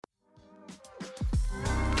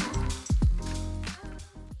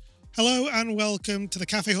Hello and welcome to the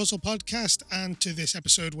Cafe Hustle podcast and to this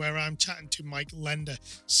episode where I'm chatting to Mike Lenda,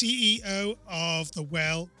 CEO of the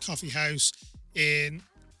Well Coffeehouse in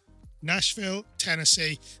Nashville,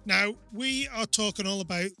 Tennessee. Now, we are talking all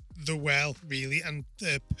about the Well, really, and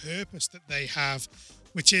the purpose that they have,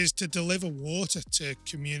 which is to deliver water to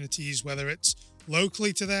communities, whether it's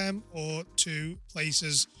locally to them or to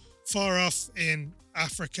places far off in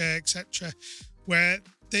Africa, etc., where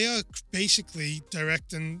they are basically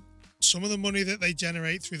directing some of the money that they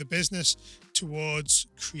generate through the business towards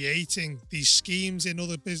creating these schemes in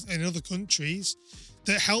other countries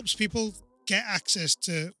that helps people get access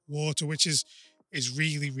to water, which is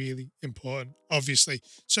really, really important, obviously.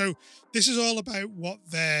 So this is all about what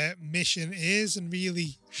their mission is and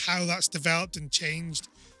really how that's developed and changed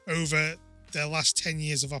over their last 10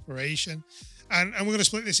 years of operation. And we're going to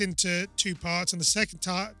split this into two parts. And the second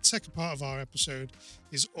part of our episode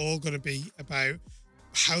is all going to be about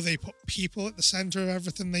how they put people at the center of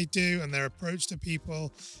everything they do and their approach to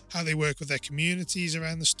people, how they work with their communities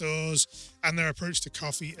around the stores, and their approach to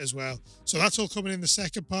coffee as well. So that's all coming in the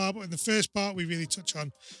second part. But in the first part, we really touch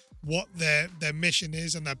on what their mission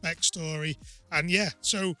is and their backstory. And yeah,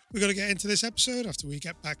 so we're going to get into this episode after we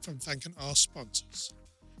get back from thanking our sponsors.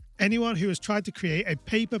 Anyone who has tried to create a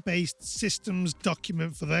paper-based systems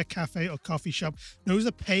document for their cafe or coffee shop knows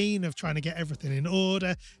the pain of trying to get everything in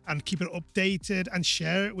order and keep it updated and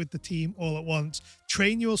share it with the team all at once.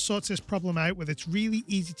 Trainual sorts this problem out with its really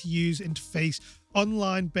easy-to-use interface,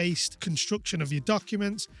 online-based construction of your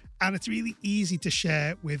documents, and it's really easy to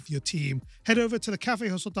share with your team. Head over to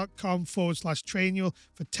thecafehustle.com/Trainual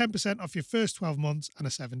for 10% off your first 12 months and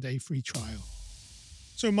a 7-day free trial.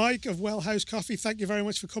 So Mike of Well House Coffee, thank you very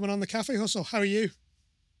much for coming on the Cafe Hustle. How are you?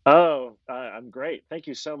 I'm great. Thank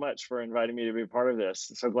you so much for inviting me to be a part of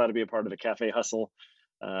this. So glad to be a part of the Cafe Hustle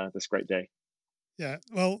this great day. Yeah,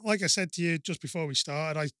 well, like I said to you just before we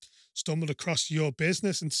started, I stumbled across your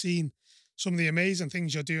business and seen some of the amazing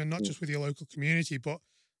things you're doing, not Mm. just with your local community, but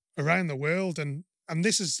around the world. And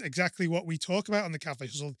this is exactly what we talk about on the Cafe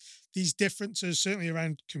Hustle. These differences, certainly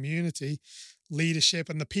around community, leadership,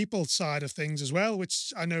 and the people side of things as well,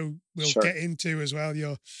 which I know we'll Sure. get into as well.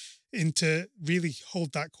 You're into really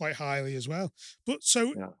hold that quite highly as well. But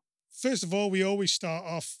so, Yeah. first of all, we always start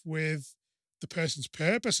off with the person's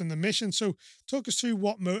purpose and the mission. So, talk us through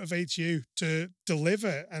what motivates you to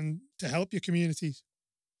deliver and to help your communities.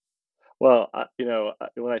 Well,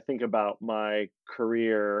 when I think about my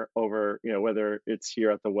career over, whether it's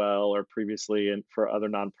here at the Well or previously and for other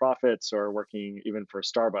nonprofits or working even for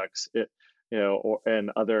Starbucks,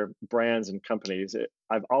 and other brands and companies,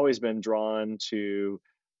 I've always been drawn to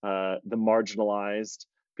the marginalized,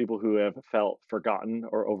 people who have felt forgotten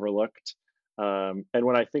or overlooked. And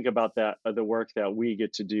when I think about that, the work that we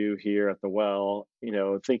get to do here at the Well,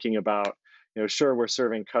 thinking about sure, we're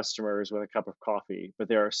serving customers with a cup of coffee, but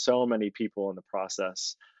there are so many people in the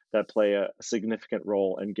process that play a significant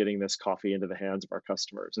role in getting this coffee into the hands of our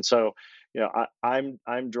customers. And so,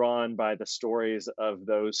 I'm drawn by the stories of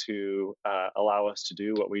those who allow us to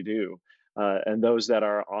do what we do, and those that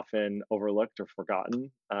are often overlooked or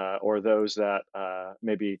forgotten, or those that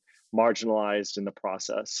maybe marginalized in the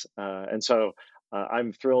process. And so,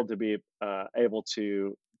 I'm thrilled to be able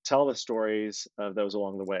to tell the stories of those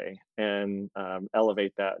along the way and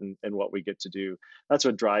elevate that in what we get to do. That's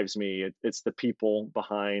what drives me. It's the people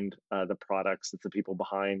behind the products. It's the people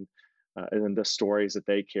behind and then the stories that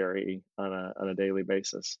they carry on a daily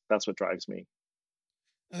basis. That's what drives me.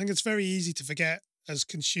 I think it's very easy to forget as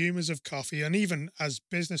consumers of coffee and even as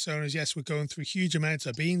business owners. Yes, we're going through huge amounts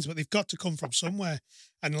of beans, but they've got to come from somewhere.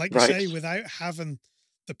 And like you Right. say, without having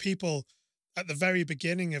the people at the very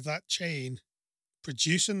beginning of that chain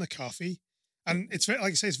producing the coffee, and it's very,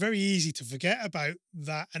 like I say, it's very easy to forget about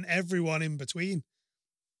that and everyone in between.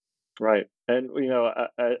 Right. And,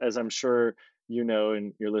 as I'm sure you know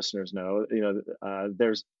and your listeners know, we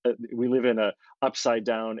live in a upside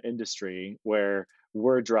down industry where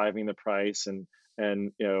we're driving the price and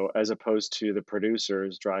as opposed to the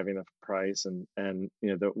producers driving the price and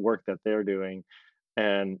the work that they're doing.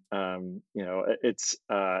 And it's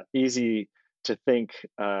easy to think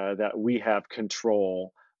that we have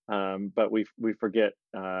control, but we forget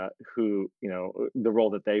who the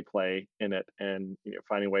role that they play in it, and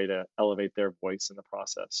finding a way to elevate their voice in the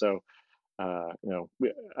process. So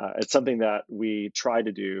it's something that we try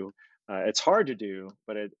to do. It's hard to do,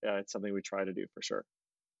 but it's something we try to do for sure.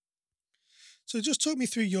 So just talk me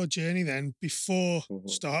through your journey then before Hmm.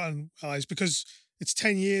 starting Allies, because it's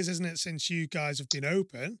 10 years, isn't it, since you guys have been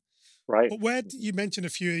open? Right. But you mentioned a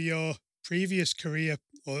few of your previous career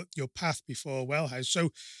or your path before Wellhouse.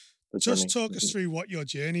 So the Just journey. talk us through what your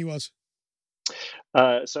journey was.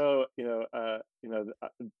 So the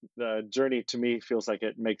journey to me feels like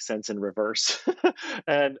it makes sense in reverse,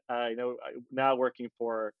 and now working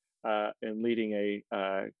for and leading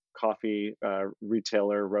a coffee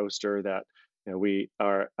retailer roaster that we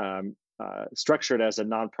are structured as a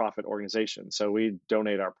nonprofit organization. So we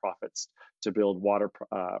donate our profits to build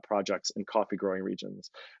projects in coffee growing regions.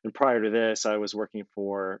 And prior to this, I was working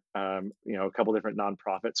for a couple different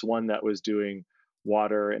nonprofits. One that was doing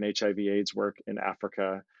water and HIV/AIDS work in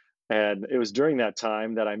Africa. And it was during that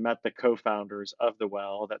time that I met the co-founders of The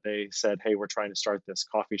Well that they said, "Hey, we're trying to start this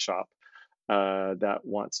coffee shop that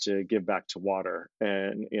wants to give back to water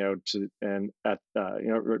and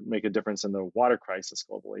make a difference in the water crisis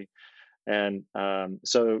globally." And I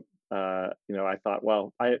thought,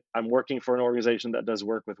 well, I'm working for an organization that does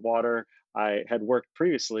work with water. I had worked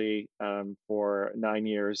previously for 9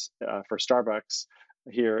 years for Starbucks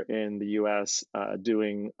here in the US,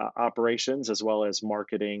 doing operations as well as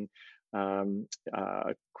marketing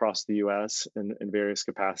across the US in various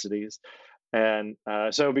capacities. And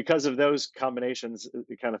so, because of those combinations,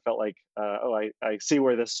 it kind of felt like, I see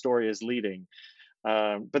where this story is leading.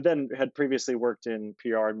 But then had previously worked in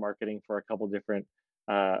PR and marketing for a couple different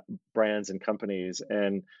uh, brands and companies,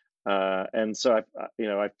 and so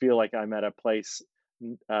I feel like I'm at a place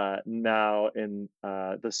now in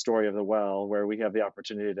the story of the well where we have the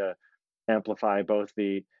opportunity to amplify both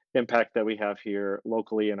the impact that we have here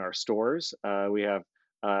locally in our stores. We have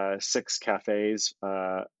six cafes,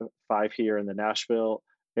 five here in the Nashville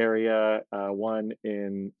area, one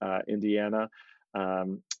in Indiana,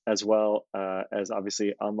 as well as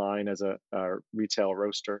obviously online as a retail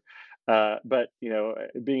roaster. But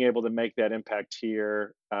being able to make that impact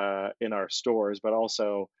here in our stores, but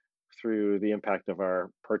also through the impact of our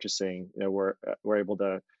purchasing, we're able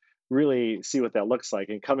to really see what that looks like.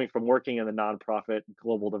 And coming from working in the nonprofit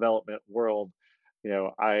global development world,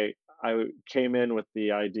 I came in with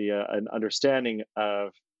the idea and understanding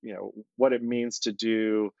of what it means to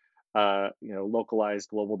do localized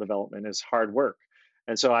global development is hard work.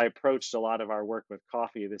 And so I approached a lot of our work with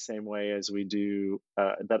coffee the same way as we do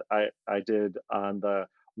that I did on the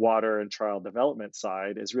water and trial development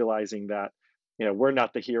side, is realizing that we're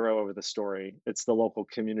not the hero of the story. It's the local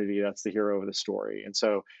community that's the hero of the story. And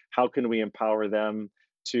so how can we empower them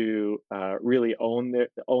to really own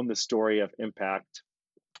the story of impact?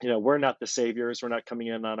 We're not the saviors. We're not coming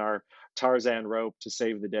in on our Tarzan rope to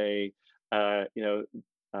save the day.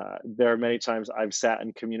 There are many times I've sat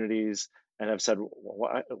in communities and have said,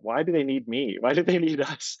 why do they need me? Why do they need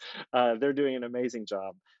us? They're doing an amazing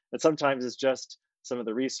job. And sometimes it's just some of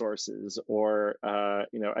the resources or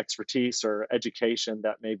expertise or education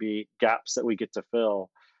that may be gaps that we get to fill.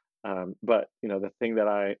 But the thing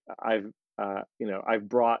that I've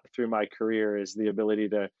brought through my career is the ability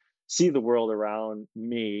to see the world around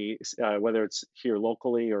me, whether it's here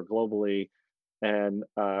locally or globally, and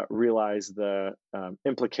realize the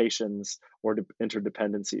implications or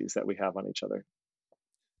interdependencies that we have on each other.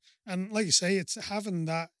 And like you say, it's having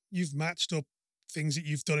that you've matched up things that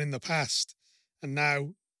you've done in the past and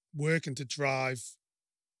now working to drive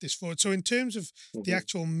this forward. So, in terms of the Hmm.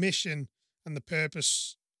 actual mission and the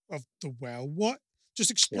purpose of the well, what just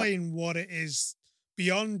Yeah. explain what it is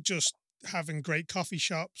beyond just having great coffee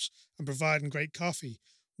shops and providing great coffee.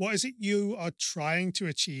 What is it you are trying to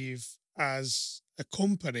achieve as a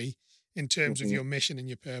company in terms of Hmm. your mission and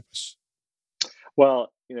your purpose?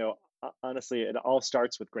 Well, honestly, it all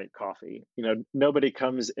starts with great coffee. Nobody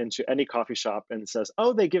comes into any coffee shop and says,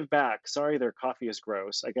 "Oh, they give back. Sorry, their coffee is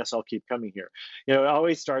gross. I guess I'll keep coming here." It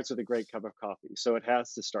always starts with a great cup of coffee. So it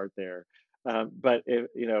has to start there. But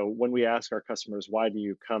when we ask our customers, "Why do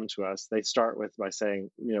you come to us?" They start with by saying,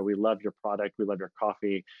 "We love your product. We love your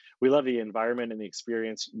coffee. We love the environment and the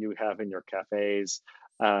experience you have in your cafes,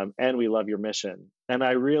 and we love your mission." And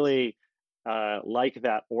I really like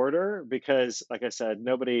that order because, like I said,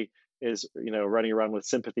 nobody is running around with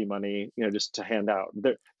sympathy money just to hand out.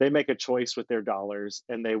 They make a choice with their dollars,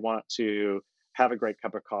 and they want to have a great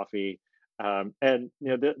cup of coffee. And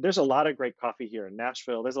there's a lot of great coffee here in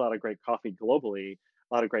Nashville. There's a lot of great coffee globally.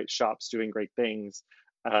 A lot of great shops doing great things.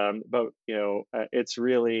 But it's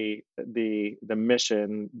really the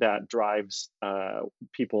mission that drives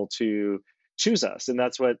people to choose us, and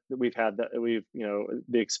that's what we've had, that we've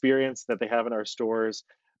the experience that they have in our stores,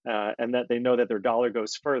 and that they know that their dollar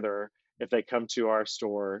goes further if they come to our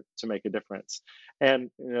store to make a difference.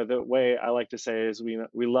 And the way I like to say is we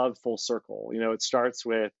love full circle. It starts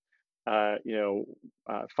with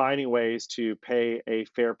finding ways to pay a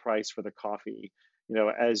fair price for the coffee.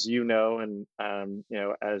 As and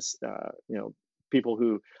as people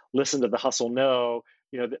who listen to the hustle know,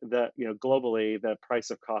 globally the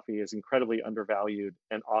price of coffee is incredibly undervalued,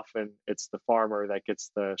 and often it's the farmer that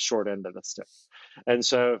gets the short end of the stick. And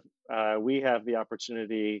so we have the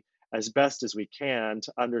opportunity, as best as we can,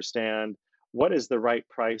 to understand what is the right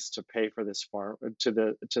price to pay for this farm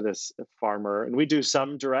to this farmer. And we do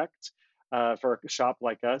some direct for a shop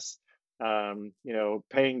like us.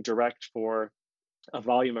 Paying direct for a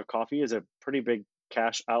volume of coffee is a pretty big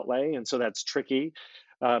cash outlay, and so that's tricky.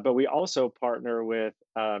 But we also partner with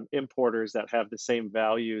importers that have the same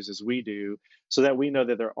values as we do, so that we know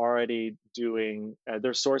that they're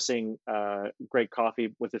sourcing great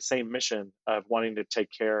coffee with the same mission of wanting to take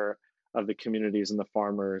care of the communities and the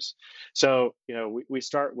farmers. So, we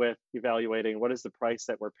start with evaluating what is the price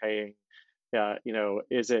that we're paying.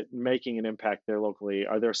 Is it making an impact there locally?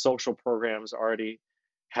 Are there social programs already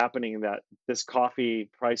happening that this coffee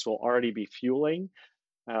price will already be fueling?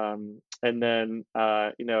 And then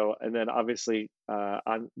obviously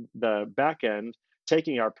on the back end,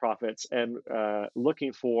 taking our profits and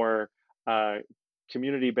looking for uh,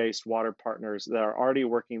 community-based water partners that are already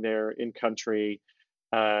working there in country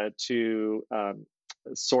to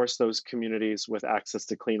source those communities with access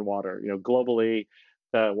to clean water. Globally,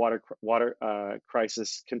 the water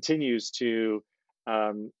crisis continues to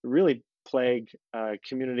really plague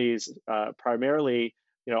communities, primarily.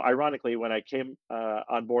 Ironically, when I came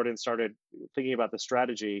on board and started thinking about the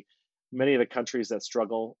strategy, many of the countries that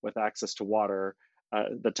struggle with access to water,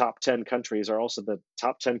 the top 10 countries, are also the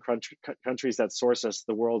top 10 countries that source us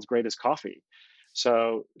the world's greatest coffee.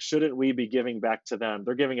 So, shouldn't we be giving back to them?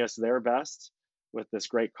 They're giving us their best with this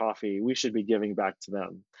great coffee. We should be giving back to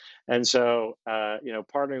them. And so,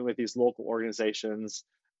 partnering with these local organizations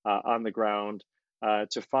on the ground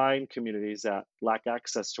to find communities that lack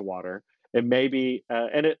access to water. It may be,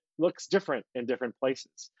 and it looks different in different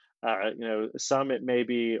places. Some it may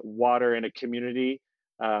be water in a community.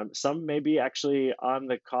 Some may be actually on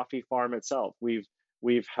the coffee farm itself.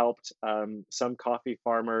 We've helped some coffee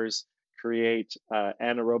farmers create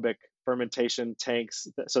anaerobic fermentation tanks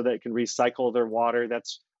so that it can recycle their water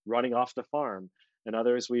that's running off the farm. And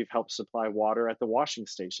others, we've helped supply water at the washing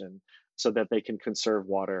station so that they can conserve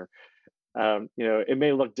water. It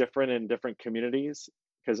may look different in different communities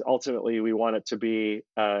because ultimately we want it to be,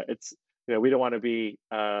 we don't want to be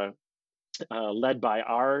led by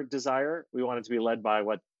our desire. We want it to be led by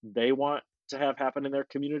what they want to have happen in their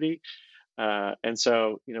community. And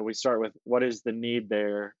so, we start with what is the need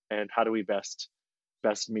there and how do we best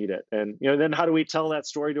meet it. And then how do we tell that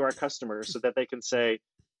story to our customers so that they can say,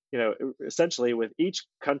 essentially with each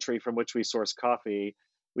country from which we source coffee,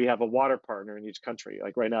 we have a water partner in each country.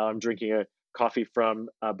 Like right now I'm drinking a coffee from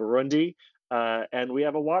Burundi, and we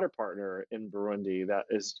have a water partner in Burundi that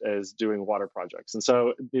is doing water projects. And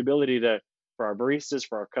so the ability to for our baristas,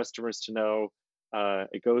 for our customers to know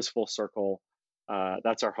it goes full circle.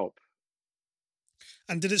 That's our hope.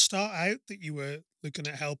 And did it start out that you were looking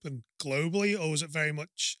at helping globally, or was it very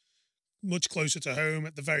much closer to home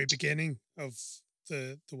at the very beginning of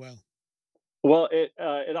the well? Well,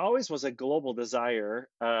 it always was a global desire,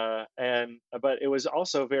 and but it was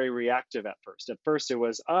also very reactive at first. At first, it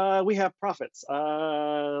was we have profits,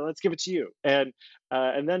 let's give it to you, and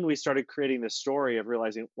then we started creating this story of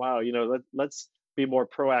realizing, wow, let's be more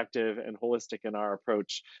proactive and holistic in our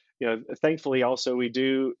approach. Thankfully, also we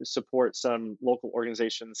do support some local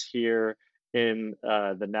organizations here in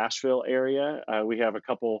the Nashville area. We have a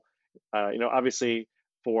couple, obviously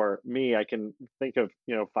for me, I can think of,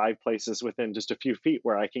 five places within just a few feet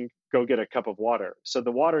where I can go get a cup of water. So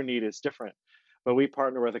the water need is different. But we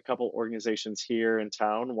partner with a couple organizations here in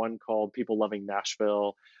town, one called People Loving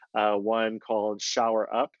Nashville, one called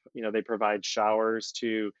Shower Up. They provide showers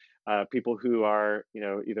to people who are,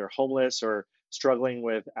 either homeless or struggling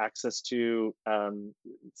with access to,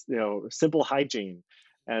 simple hygiene,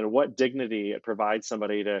 and what dignity it provides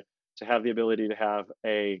somebody to have the ability to have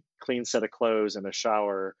a clean set of clothes and a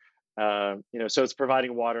shower. So it's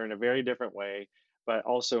providing water in a very different way, but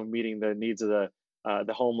also meeting the needs of the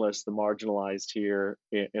homeless, the marginalized here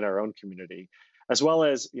in our own community, as well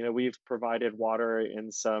as we've provided water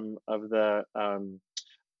in some of the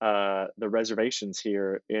reservations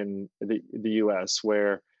here in the U.S.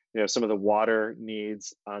 where some of the water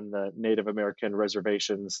needs on the Native American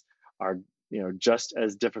reservations are just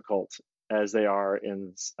as difficult as they are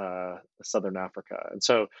in Southern Africa. And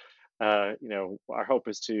so, our hope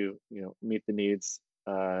is to meet the needs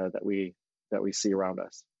that we see around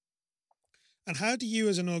us. And how do you,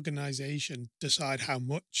 as an organization, decide how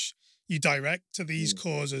much you direct to these Mm.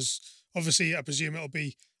 causes? Obviously, I presume it'll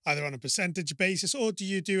be either on a percentage basis, or do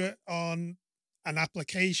you do it on an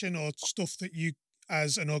application or stuff that you,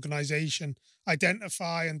 as an organization,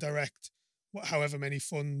 identify and direct however many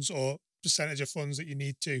funds or percentage of funds that you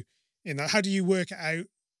need to in that? How do you work it out?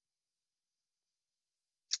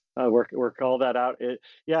 Work all that out.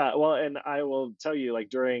 Yeah, well, and I will tell you, like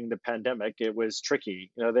during the pandemic, it was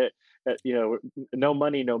tricky. No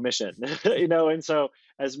money, no mission. And so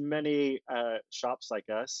as many shops like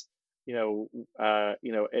us,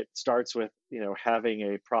 it starts with having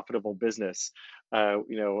a profitable business.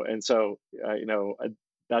 And so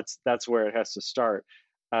that's where it has to start.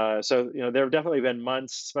 So there have definitely been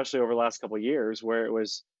months, especially over the last couple of years, where it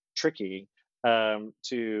was tricky to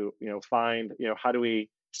find how do we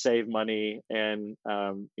save money and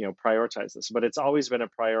prioritize this. But it's always been a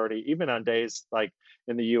priority, even on days like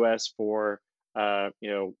in the U.S. for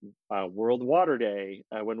World Water Day,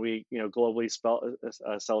 when we globally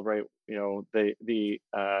celebrate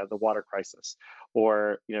the water crisis,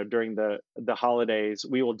 or during the holidays,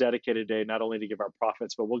 we will dedicate a day not only to give our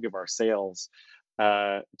profits, but we'll give our sales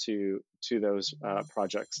to those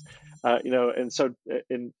projects. And so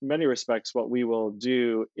in many respects, what we will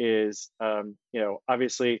do is,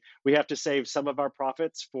 obviously we have to save some of our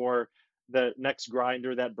profits for the next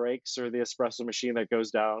grinder that breaks or the espresso machine that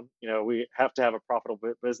goes down. We have to have a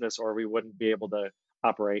profitable business, or we wouldn't be able to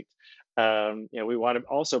operate. We want to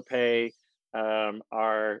also pay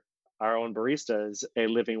our own baristas a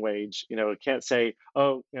living wage. It can't say,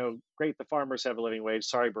 oh, great, the farmers have a living wage.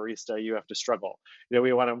 Sorry, barista, you have to struggle.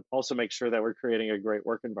 We want to also make sure that we're creating a great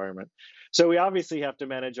work environment. So we obviously have to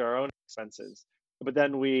manage our own expenses, but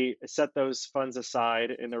then we set those funds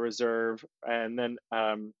aside in a reserve. And then,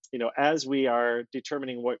 as we are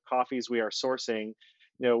determining what coffees we are sourcing,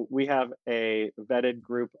 we have a vetted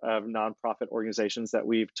group of nonprofit organizations that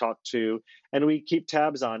we've talked to, and we keep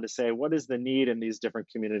tabs on to say what is the need in these different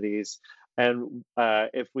communities, and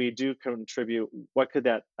if we do contribute, what could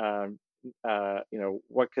that,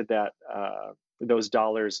 what could that those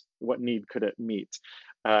dollars, what need could it meet?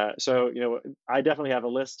 So I definitely have a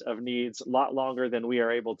list of needs, a lot longer than we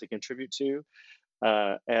are able to contribute to,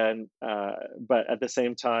 and but at the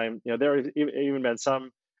same time, there have even been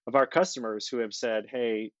some of our customers who have said,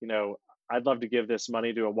 "Hey, I'd love to give this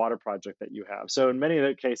money to a water project that you have." So in many of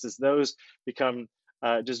the cases, those become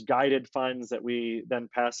just guided funds that we then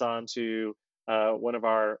pass on to one of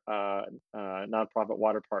our nonprofit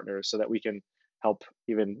water partners, so that we can help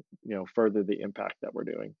even further the impact that we're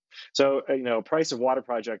doing. So price of water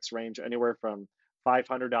projects range anywhere from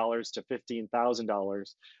 $500 to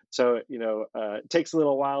 $15,000. So it takes a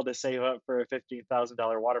little while to save up for a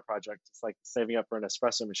 $15,000 water project. It's like saving up for an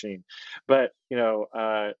espresso machine, but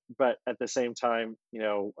at the same time,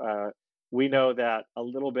 we know that a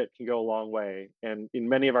little bit can go a long way. And in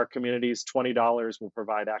many of our communities, $20 will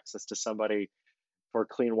provide access to somebody for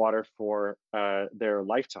clean water for their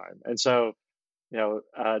lifetime. And so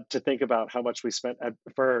to think about how much we spent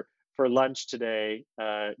for lunch today,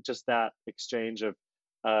 just that exchange of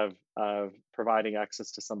providing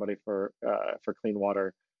access to somebody for clean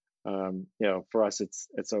water, for us,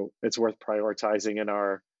 it's worth prioritizing in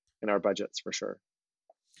our budgets for sure.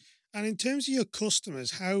 And in terms of your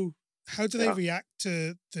customers, how do they Yeah. react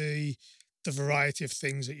to the variety of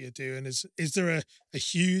things that you're doing? Is there a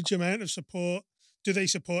huge amount of support? Do they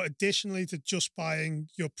support additionally to just buying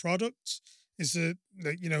your products? Is it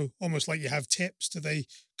like, almost like you have tips? Do they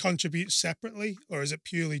contribute separately, or is it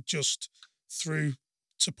purely just through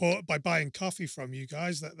support by buying coffee from you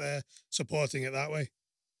guys that they're supporting it that way?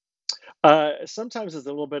 Sometimes it's a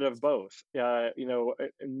little bit of both.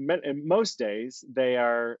 In most days, they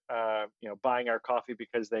are buying our coffee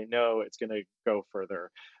because they know it's going to go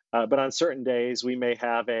further. But on certain days, we may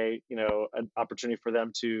have an opportunity for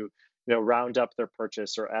them to round up their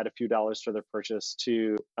purchase or add a few dollars to their purchase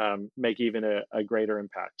to make even a greater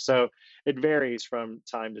impact. So it varies from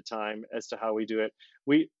time to time as to how we do it.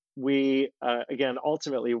 We again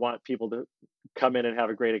ultimately want people to come in and have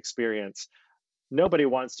a great experience. Nobody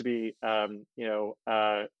wants to be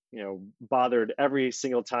bothered every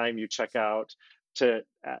single time you check out to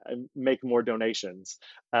make more donations.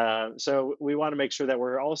 So we want to make sure that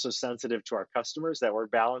we're also sensitive to our customers, that we're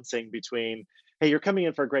balancing between, hey, you're coming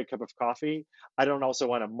in for a great cup of coffee, I don't also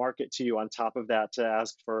want to market to you on top of that to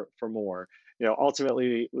ask for more.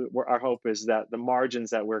 Ultimately, our hope is that the margins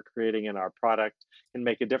that we're creating in our product can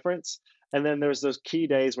make a difference. And then there's those key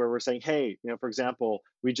days where we're saying, hey, for example,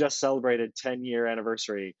 we just celebrated 10-year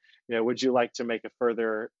anniversary. Would you like to make a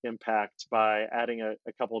further impact by adding a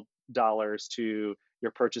couple dollars to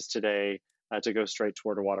your purchase today, to go straight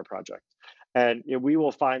toward a water project? And we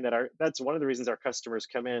will find that that's one of the reasons our customers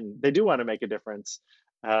come in. They do want to make a difference,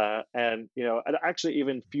 and it actually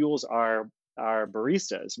even fuels our our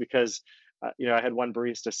baristas because I had one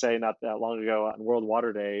barista say not that long ago on World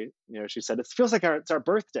Water Day, she said it feels like it's our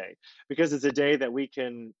birthday because it's a day that we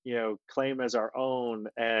can, claim as our own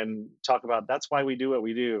and talk about. That's why we do what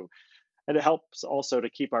we do, and it helps also to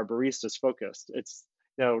keep our baristas focused. It's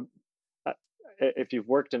you know uh, if you've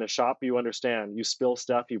worked in a shop, you understand. You spill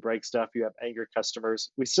stuff, you break stuff, you have angry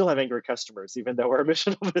customers. We still have angry customers, even though we're a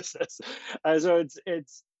missional business. So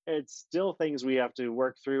it's still things we have to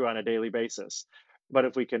work through on a daily basis. But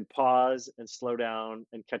if we can pause and slow down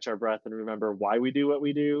and catch our breath and remember why we do what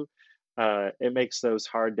we do, it makes those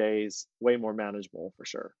hard days way more manageable for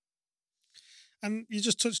sure. And you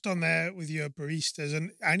just touched on there with your baristas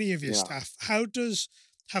and any of your Yeah. staff. How does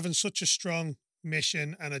having such a strong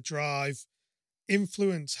mission and a drive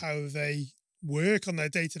influence how they work on their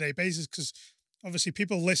day to day basis? Because obviously,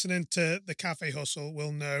 people listening to the Cafe Hustle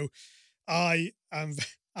will know I am.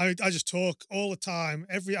 I just talk all the time.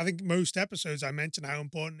 I think most episodes I mention how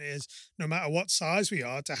important it is, no matter what size we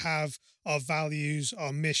are, to have our values,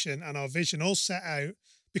 our mission, and our vision all set out.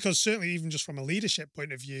 Because certainly, even just from a leadership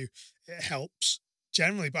point of view, it helps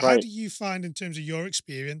generally. But how Right. do you find, in terms of your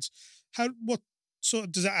experience, what sort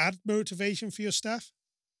of does it add motivation for your staff?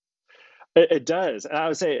 It does. And I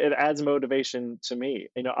would say it adds motivation to me.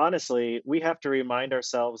 Honestly, we have to remind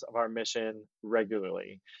ourselves of our mission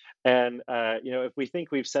regularly. And, if we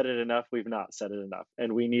think we've said it enough, we've not said it enough.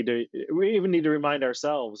 And we even need to remind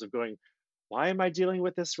ourselves of going, why am I dealing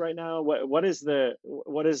with this right now? What is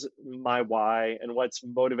my why and what's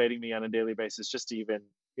motivating me on a daily basis just to even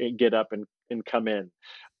get up and come in?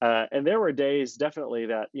 And there were days definitely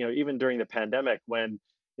that, even during the pandemic when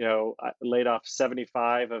I laid off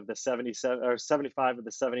 75 of the 77 or 75 of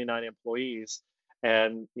the 79 employees.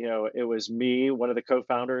 And, it was me, one of the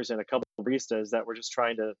co-founders, and a couple of baristas that were just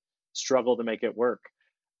trying to struggle to make it work.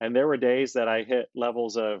 And there were days that I hit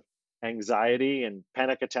levels of anxiety and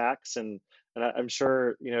panic attacks. I'm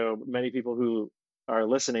sure, many people who are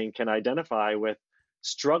listening can identify with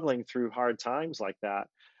struggling through hard times like that.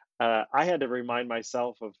 I had to remind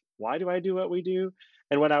myself of why do I do what we do?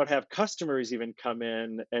 And when I would have customers even come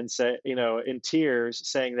in and say, in tears,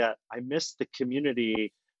 saying that I missed the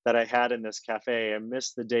community that I had in this cafe, I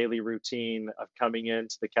missed the daily routine of coming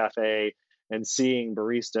into the cafe and seeing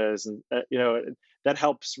baristas, and that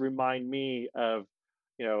helps remind me of,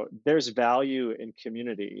 there's value in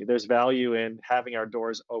community. There's value in having our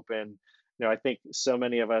doors open. I think so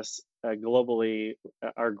many of us globally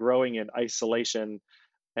are growing in isolation,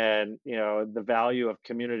 and the value of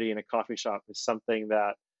community in a coffee shop is something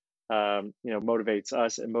that motivates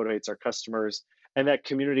us and motivates our customers, and that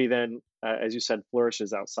community then, as you said,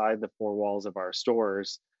 flourishes outside the four walls of our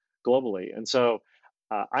stores globally. And so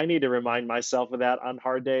I need to remind myself of that on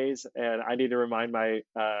hard days, and I need to remind my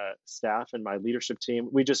staff and my leadership team.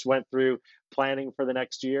 We just went through planning for the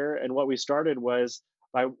next year, and what we started was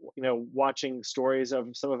by watching stories of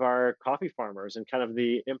some of our coffee farmers and kind of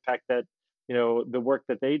the impact that the work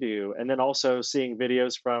that they do, and then also seeing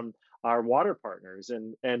videos from our water partners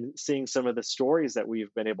and seeing some of the stories that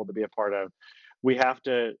we've been able to be a part of. We have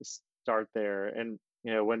to start there. And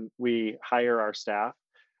when we hire our staff,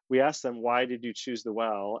 we ask them, why did you choose the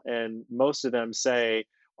well? And most of them say,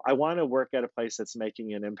 I want to work at a place that's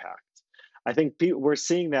making an impact. I think we're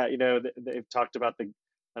seeing that. They've talked about the,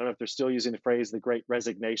 I don't know if they're still using the phrase the great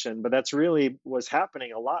resignation, but that's really was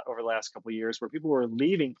happening a lot over the last couple of years, where people were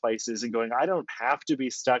leaving places and going, I don't have to be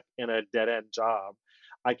stuck in a dead end job.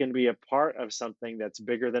 I can be a part of something that's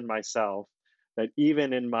bigger than myself, that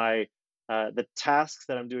even in my the tasks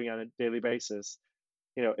that I'm doing on a daily basis,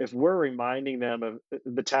 if we're reminding them of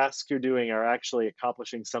the tasks you're doing are actually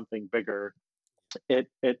accomplishing something bigger, it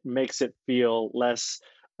makes it feel less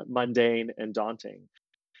mundane and daunting.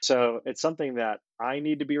 So it's something that I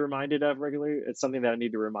need to be reminded of regularly. It's something that I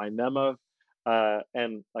need to remind them of.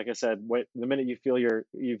 And like I said, the minute you feel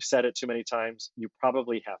you've said it too many times, you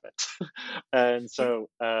probably haven't. And But so,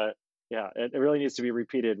 yeah, it really needs to be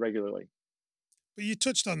repeated regularly. but you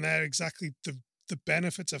touched on there exactly the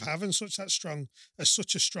benefits of having such a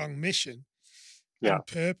strong mission Yeah, and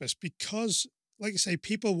purpose, because like I say,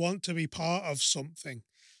 people want to be part of something,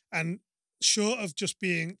 and short of just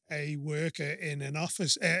being a worker in an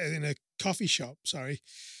office, in a coffee shop, sorry,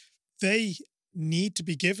 they need to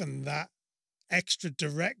be given that extra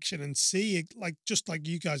direction and see, like just like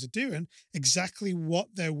you guys are doing, exactly what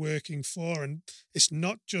they're working for. And it's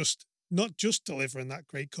not just delivering that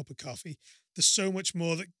great cup of coffee. There's so much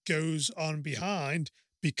more that goes on behind,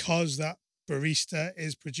 because that barista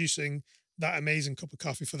is producing that amazing cup of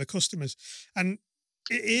coffee for the customers. And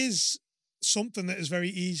it is something that is very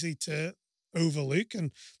easy to overlook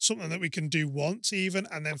and something that we can do once even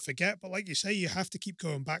and then forget. But like you say, you have to keep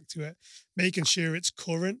going back to it, making sure it's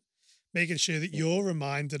current, making sure that you're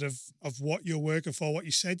reminded of what you're working for, what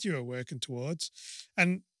you said you were working towards.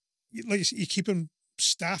 And like you say, you're keeping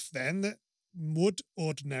staff then that would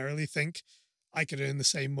ordinarily think I could earn the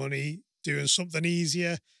same money doing something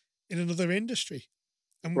easier in another industry.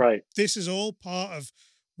 And Right. this is all part of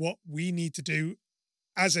what we need to do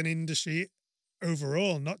as an industry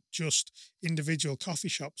overall, not just individual coffee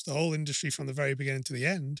shops, the whole industry from the very beginning to the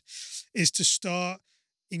end, is to start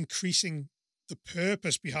increasing the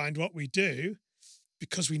purpose behind what we do,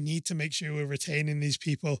 because we need to make sure we're retaining these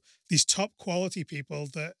people, these top quality people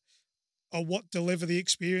that are what deliver the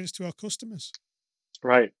experience to our customers.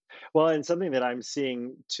 Right. Well, and something that I'm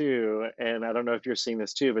seeing too, and I don't know if you're seeing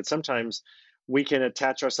this too, but sometimes we can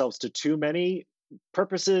attach ourselves to too many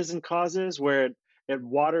purposes and causes where it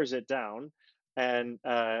waters it down, and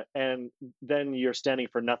then you're standing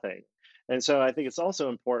for nothing. And so I think it's also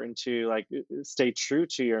important to like stay true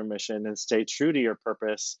to your mission and stay true to your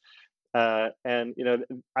purpose. And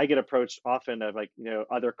I get approached often of like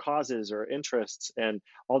other causes or interests, and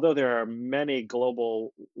although there are many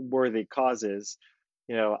global worthy causes,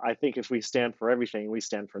 I think if we stand for everything, we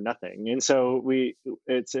stand for nothing. And so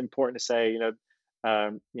it's important to say,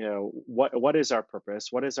 what is our purpose?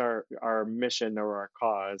 What is our mission or our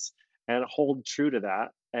cause? And hold true to that,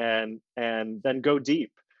 and then go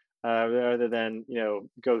deep, rather than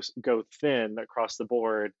go thin across the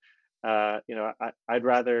board. I'd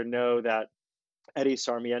rather know that Eddie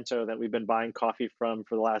Sarmiento that we've been buying coffee from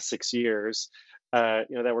for the last 6 years, that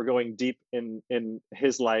we're going deep in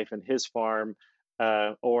his life and his farm,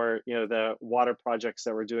 or the water projects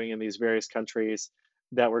that we're doing in these various countries,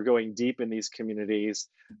 that we're going deep in these communities,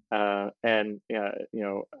 and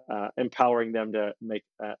empowering them to make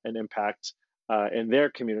an impact in their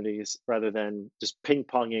communities, rather than just ping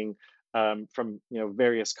ponging from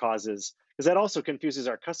various causes, because that also confuses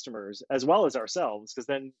our customers as well as ourselves, because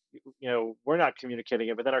then we're not communicating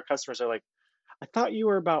it, but then our customers are like, I thought you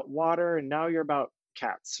were about water and now you're about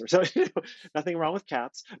cats or something. Nothing wrong with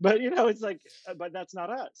cats, but it's like, but that's not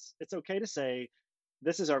us. It's okay to say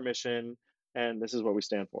this is our mission and this is what we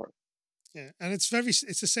stand for. Yeah. And it's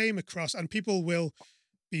the same across, and people will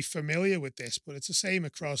be familiar with this, but it's the same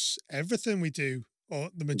across everything we do, or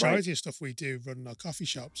the Right. majority of stuff we do running our coffee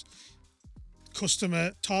shops.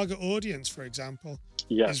 Customer target audience, for example, is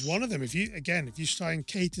Yes. one of them. If you try and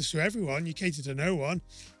cater to everyone, you cater to no one.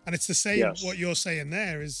 And it's the same, what Yes. you're saying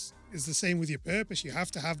there is the same with your purpose. You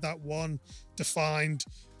have to have that one defined,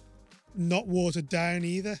 not watered down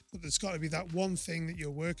either, but there's got to be that one thing that you're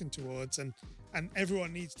working towards, and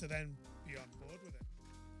everyone needs to then be on board with it.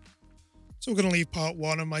 So we're going to leave part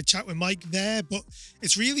one of my chat with Mike there, but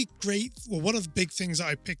it's really great. Well, one of the big things that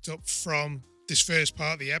I picked up from this first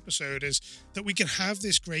part of the episode is that we can have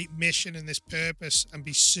this great mission and this purpose and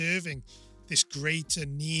be serving this greater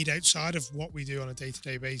need outside of what we do on a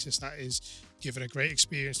day-to-day basis. That is giving a great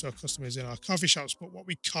experience to our customers in our coffee shops. But what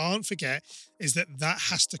we can't forget is that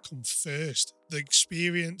has to come first. The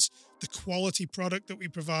experience, the quality product that we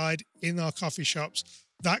provide in our coffee shops,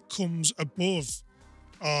 that comes above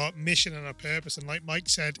our mission and our purpose. And like Mike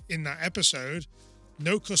said in that episode,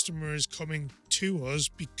 no customer is coming to us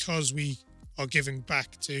because we are giving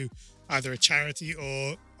back to either a charity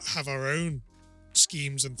or have our own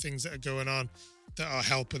schemes and things that are going on that are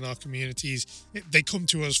helping our communities. They come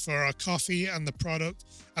to us for our coffee and the product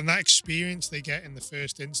and that experience they get in the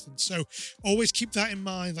first instance. So always keep that in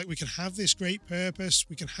mind. Like, we can have this great purpose,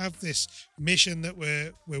 we can have this mission that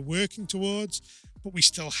we're working towards, but we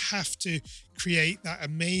still have to create that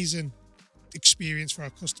amazing experience for our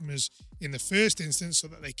customers in the first instance, so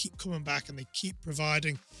that they keep coming back and they keep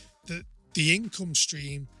providing the income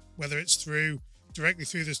stream, whether it's directly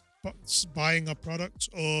through this buying our products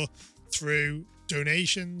or through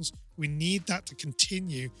donations. We need that to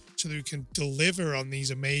continue so that we can deliver on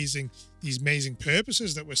these amazing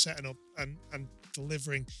purposes that we're setting up and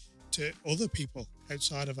delivering to other people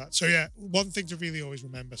outside of that. So yeah, one thing to really always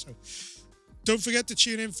remember. So don't forget to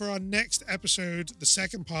tune in for our next episode, the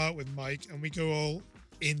second part with Mike, and we go all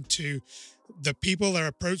into the people, their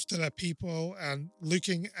approach to their people, and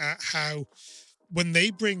looking at how when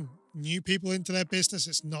they bring new people into their business,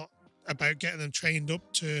 it's not about getting them trained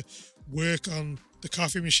up to work on the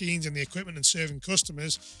coffee machines and the equipment and serving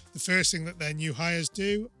customers. The first thing that their new hires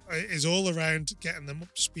do is all around getting them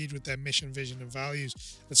up to speed with their mission, vision, and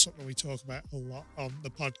values. That's something we talk about a lot on the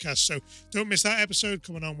podcast. So don't miss that episode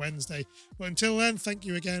coming on Wednesday. But until then, thank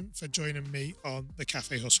you again for joining me on the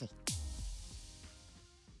Cafe Hustle.